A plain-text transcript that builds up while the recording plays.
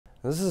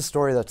This is a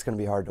story that's going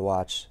to be hard to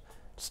watch.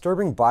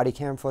 Disturbing body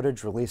cam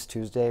footage released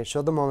Tuesday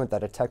showed the moment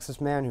that a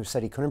Texas man who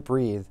said he couldn't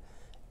breathe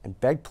and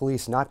begged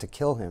police not to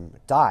kill him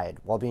died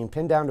while being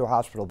pinned down to a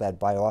hospital bed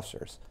by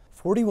officers.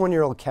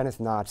 41-year-old Kenneth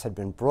Knotts had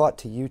been brought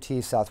to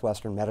UT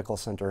Southwestern Medical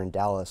Center in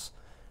Dallas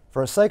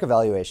for a psych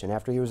evaluation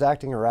after he was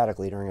acting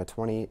erratically during a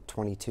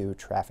 2022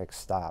 traffic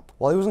stop.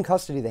 While he was in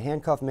custody, the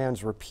handcuffed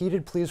man's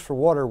repeated pleas for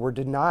water were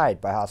denied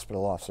by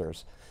hospital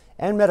officers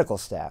and medical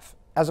staff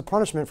as a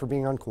punishment for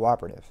being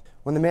uncooperative.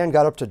 When the man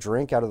got up to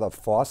drink out of the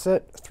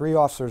faucet, 3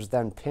 officers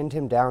then pinned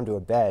him down to a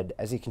bed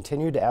as he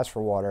continued to ask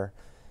for water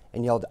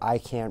and yelled, "I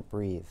can't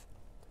breathe."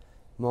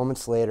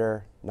 Moments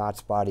later,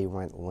 Knotts' body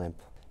went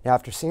limp. Now,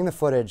 after seeing the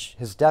footage,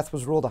 his death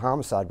was ruled a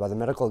homicide by the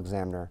medical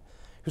examiner,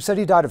 who said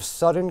he died of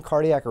sudden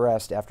cardiac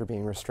arrest after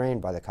being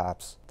restrained by the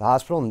cops. The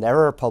hospital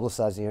never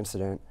publicized the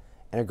incident,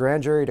 and a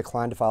grand jury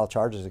declined to file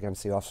charges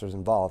against the officers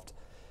involved.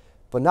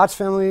 But Knotts'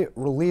 family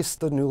released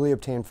the newly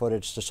obtained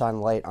footage to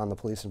shine light on the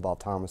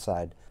police-involved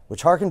homicide,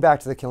 which harkened back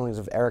to the killings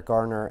of Eric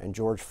Garner and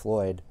George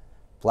Floyd,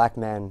 black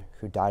men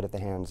who died at the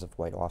hands of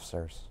white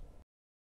officers.